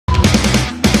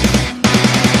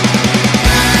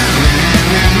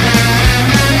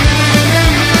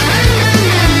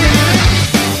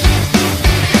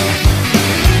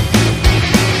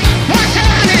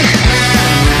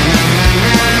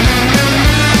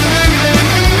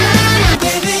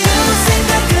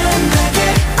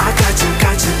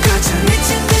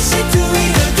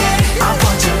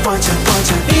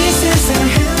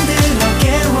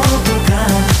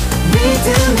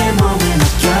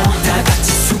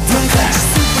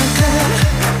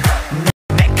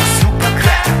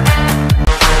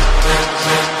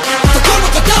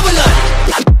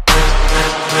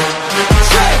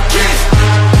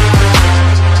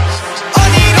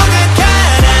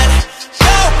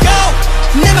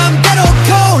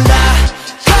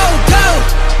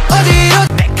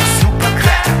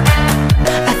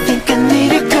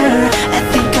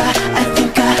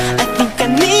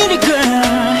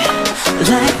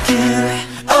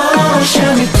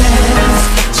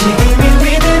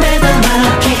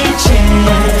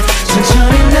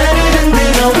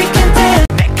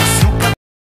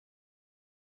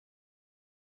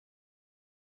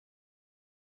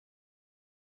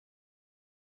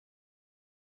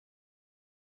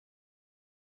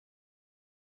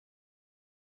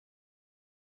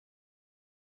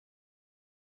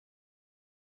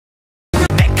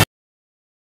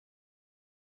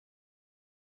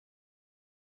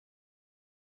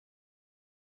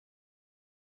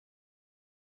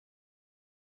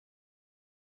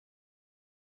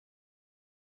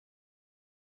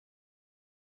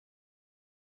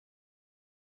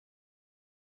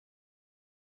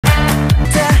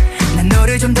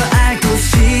너를 좀 더 알고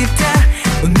싶다.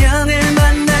 운명을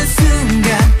만난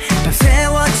순간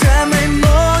밤새워 잠을 못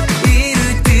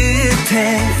이룰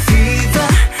듯해. Viva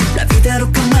la vida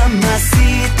loca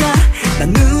mamacita.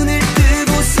 난 눈을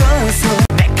뜨고 서서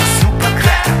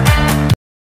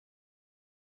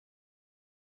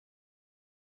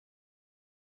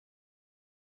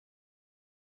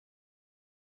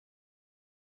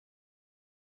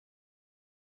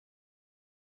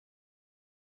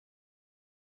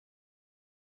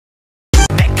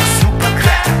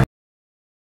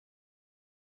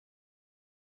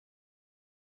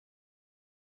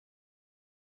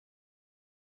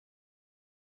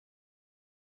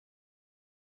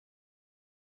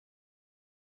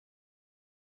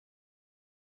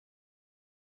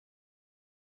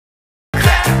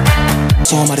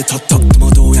말이 턱턱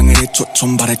모두 향해를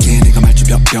좀 바랄게. 내가 말주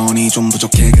변이 좀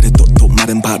부족해. 그래 또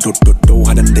말은 바로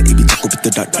하는데 입이 자꾸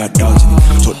비뚤어지니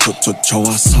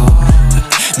좋았어.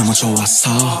 너무 좋았어.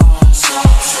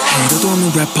 헤이터도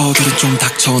없는 래퍼들은 좀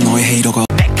닥쳐. 너의 헤이터가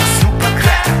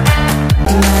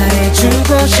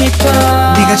말해주고 싶어.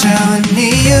 네가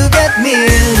좋으니 you got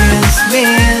millions,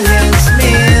 millions,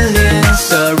 millions.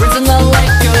 The reason I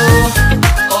like you.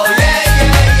 Oh yeah,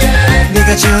 yeah, yeah.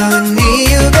 네가 좋으니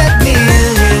you got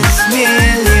millions,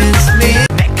 millions, millions.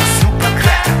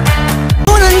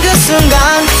 보는 그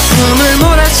순간 숨을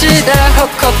몰아쉬다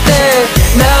헉헉대.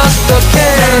 나 어떡해.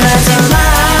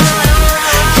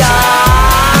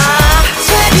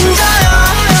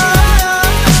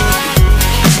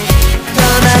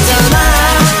 떠나잖아.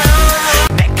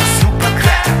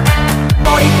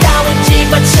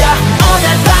 오늘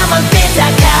밤은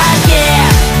삐딱하게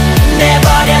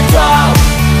내버려둬.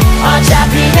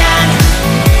 어차피 난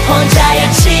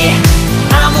혼자였지.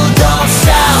 아무도 없어.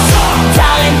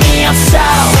 다름이 없어.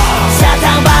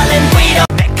 사탕 발린 위로.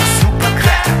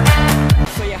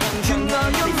 You know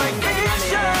you're my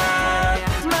fiction,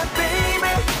 my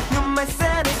baby. You're my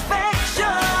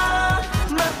satisfaction,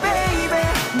 my baby.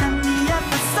 난 네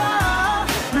앞에서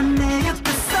난 내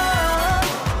옆에서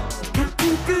같은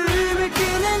꿈을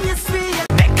꾸는 yes we are.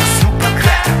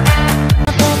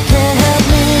 어떻게 help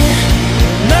me.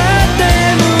 나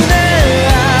때문에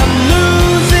I'm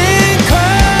losing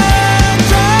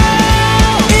control.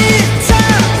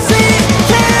 intoxicate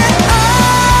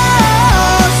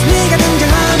us. 네가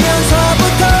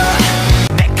등장하면서부터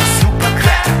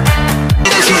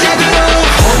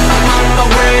On my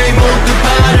way 모두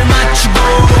발을 맞추고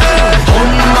On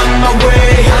my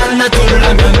way 하나 둘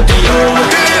하면 뛰어. On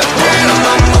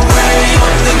my way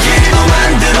없는 길도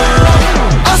만들어.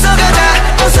 어서 가자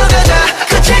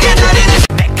그 책에 달리는.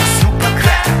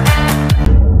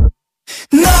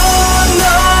 넌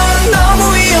너무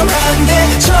위험한데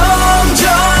점점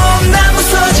난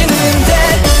무서지는데.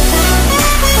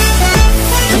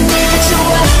 네가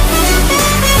좋아.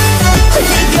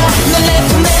 네가 내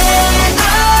품에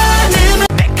안으면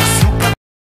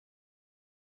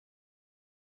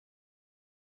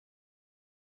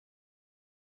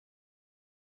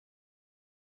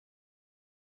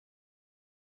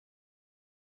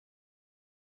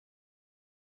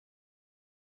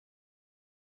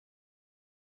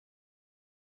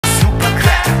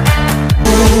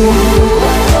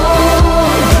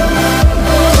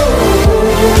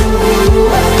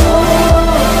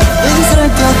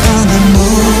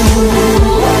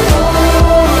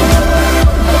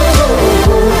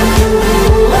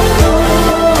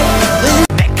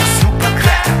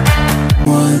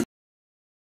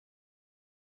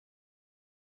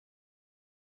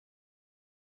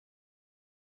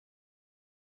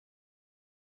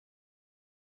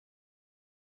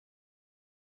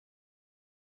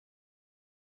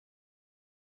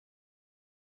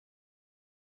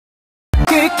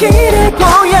그 길을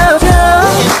보여줘.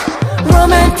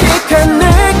 로맨틱한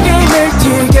느낌을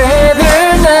together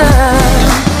now.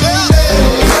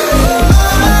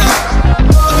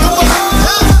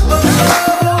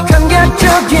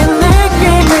 감각적인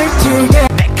느낌을 together.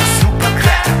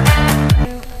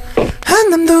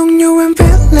 한남동 유엔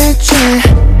빌리지.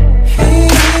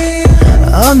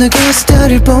 어느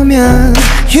게스트를 보면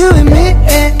You and me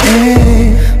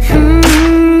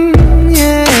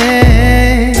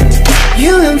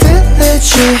You and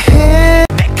village.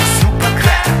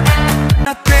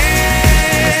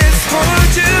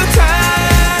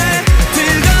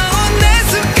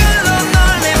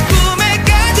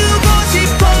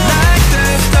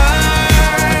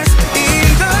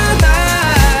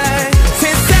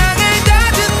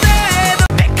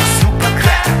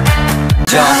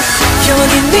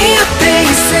 영원히 네 앞에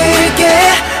있을게.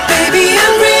 Baby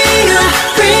I'm real,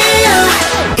 real.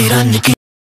 이런 느낌.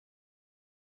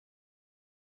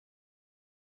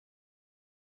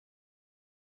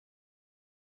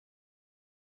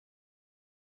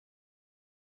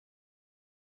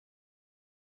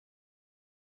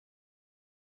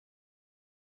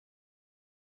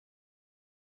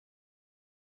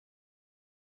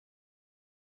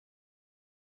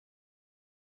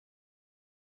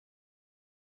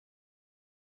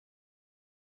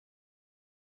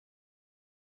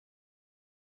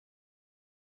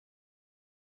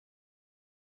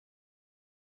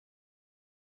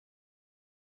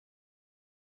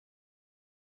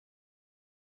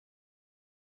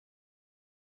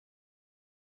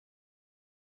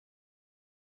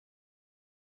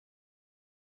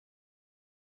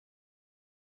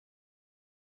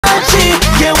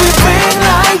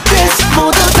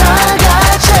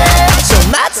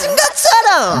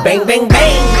 bang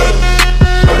bang.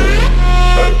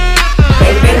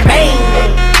 Bang bang bang.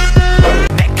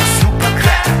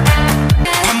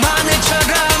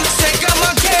 밤하늘처럼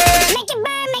새까맣게 Make it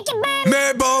burn, make it burn.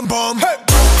 매범범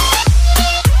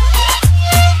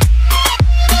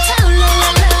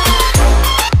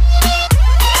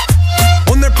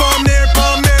오늘 밤 내일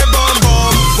밤 매범범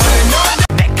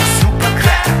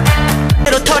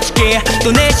대로 터질게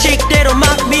또 내 식대로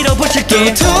막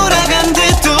밀어붙일게 돌아간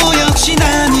듯도 역시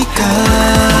나니까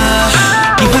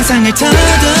이 환상을 더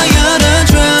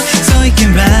열어줘 So we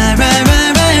can ride ride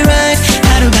ride ride ride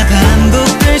하루가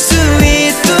반복될 수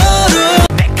있도록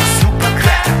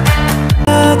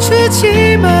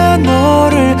주지만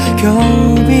너를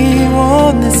겨우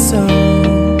비워냈어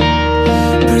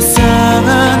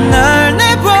불쌍한 날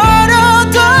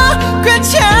내버려둬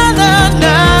괜찮아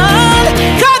난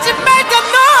거짓말 다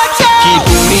놓자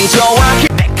기분이 좋아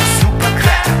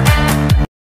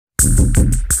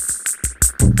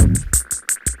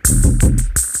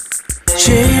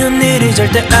쉬운 일이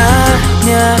절대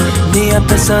아니야 네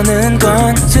앞에 서는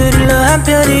건 스릴러 한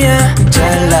편이야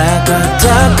잘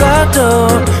나가다가도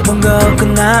뭔가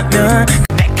끝나면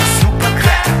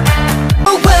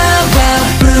wow, wow,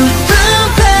 boom, boom,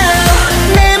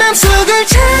 boom. 내 맘속을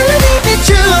찬란히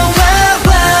비춰 wow,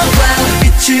 wow, wow.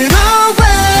 빛으로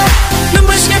wow.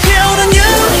 눈부시게 피어오른 you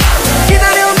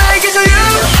기다려온 나에게 조유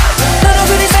너로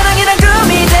그린 사랑이란 그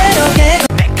이대로 내가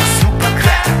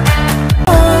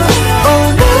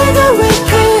왜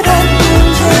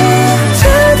그랬는지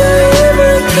다들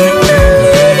이렇게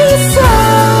날리겠어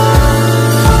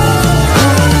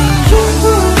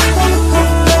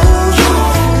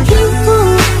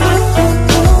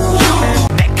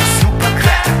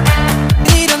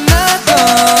일어나도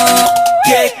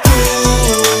개꿀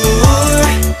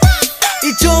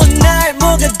이 좋은 날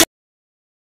뭐가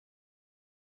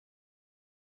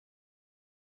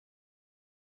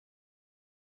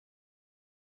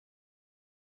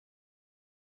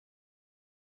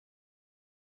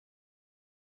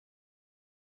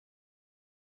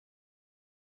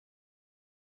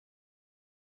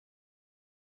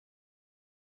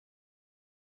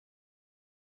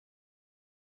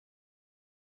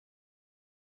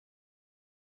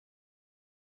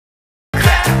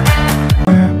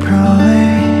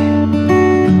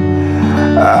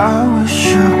I wish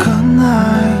you good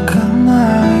night, good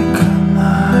night, good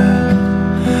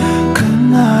night, good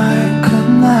night, good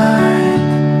night.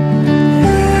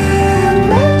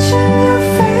 Imagine your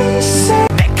face.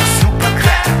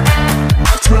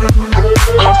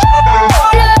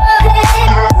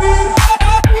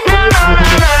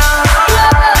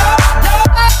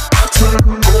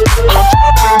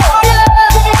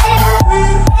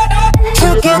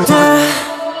 Together,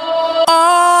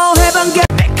 all heaven get.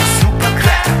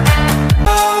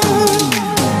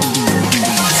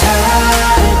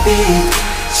 달빛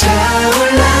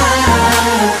차올라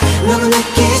너무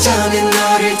늦기 전에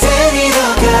너를 데리러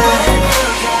가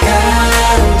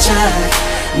깜짝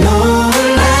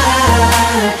놀라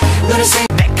너를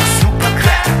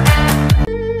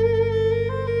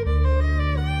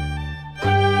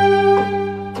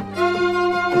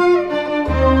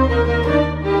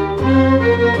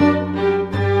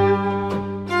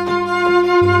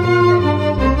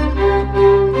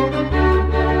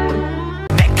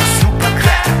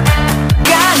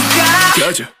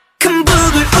큰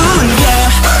북을 울려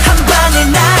한 방에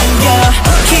날려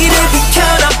길을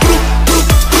비켜라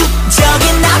푹푹푹 저기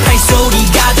나팔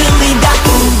소리가 들린다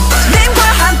님과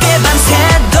함께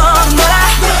밤새도록 놀아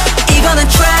이거는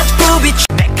트랩 부비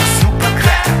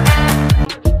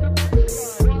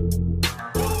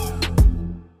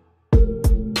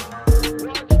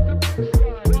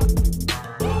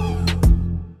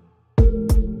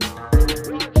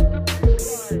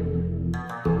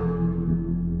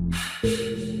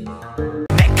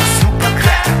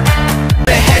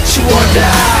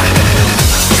해치워라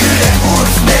그래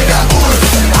울프 내가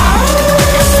울프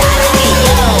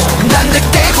난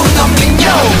늑대고 넌 민요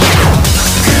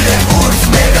그래 울프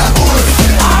내가 울프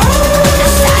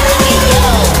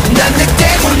난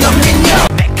늑대고 넌 민요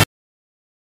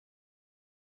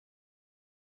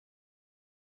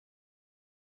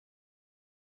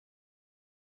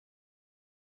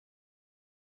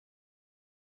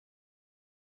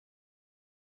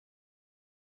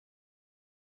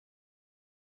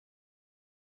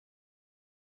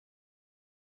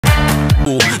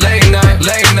Late night,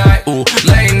 late night, ooh,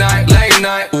 late night, late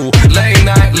night, ooh, late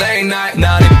night, late night.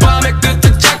 난 이 밤의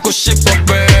끝을 찾고 싶어,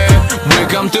 babe.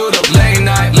 Welcome to the late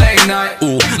night, late night,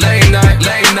 ooh, late night,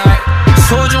 late night.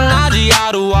 소중하지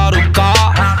하루하루가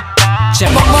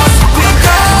제목 모습이고.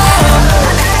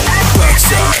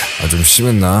 좀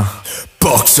심했나?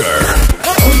 boxer.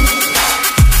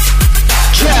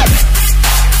 Trap,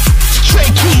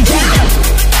 straight key down.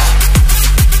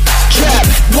 Trap,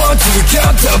 1, 2,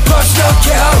 count the punch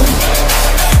knockout.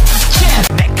 trap.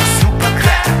 Make a super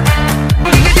crap.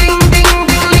 Ding ding ding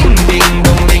ding ding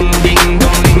dong ding ding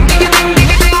dong ding ding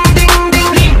ding ding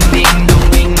ding ding dong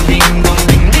ding ding dong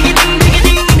ding ding ding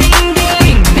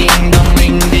ding ding dong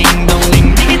ding ding dong ding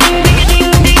ding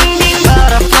ding ding.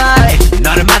 Butterfly,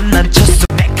 너를 만난 첫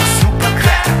Make a super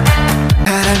crap.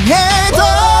 사랑해도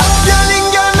열린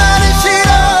결말은 싫어.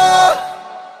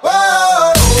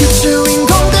 그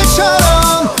주인공들처럼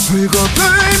울고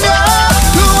불며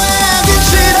후회하기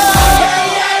싫어.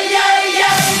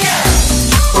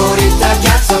 우리 다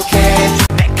약속해.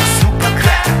 Make a super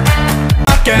crap.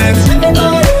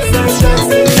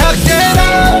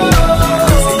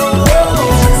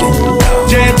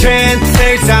 짙은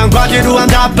세상과 지루한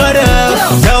답버릇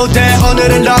도대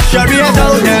오늘은 럭셔리의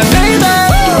도대 baby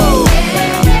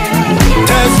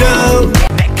Let's go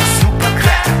Make a super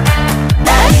crap.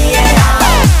 아니에요,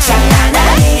 장난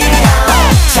아니에요,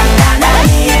 장난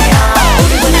아니에요.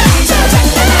 우리 분위기 저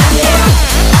장난 아니에요.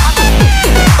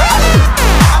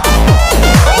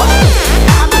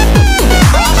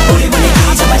 우리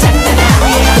분위기 정말 장난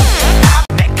아니에요.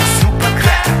 Make a super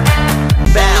crap.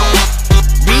 Bounce,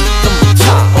 rhythm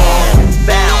top.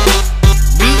 Bounce,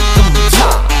 rhythm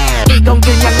top. 이건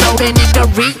그냥 노래니까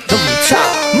rhythm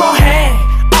top. 뭐해?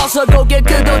 어서 고개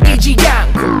끄고 뛰지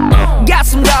않고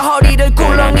가슴과 허리를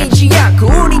꿀렁이지 않고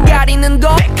우리 가리는 거.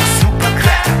 Make a super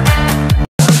crap.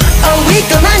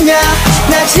 이건 아냐,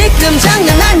 나 지금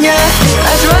장난 아냐.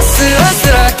 아주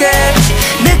아슬아슬하게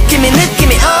느낌이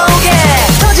오게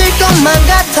터질 것만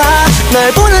같아.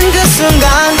 널 보는 그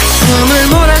순간 숨을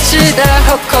몰아쉬다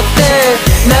헉헉대.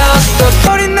 나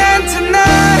어떻게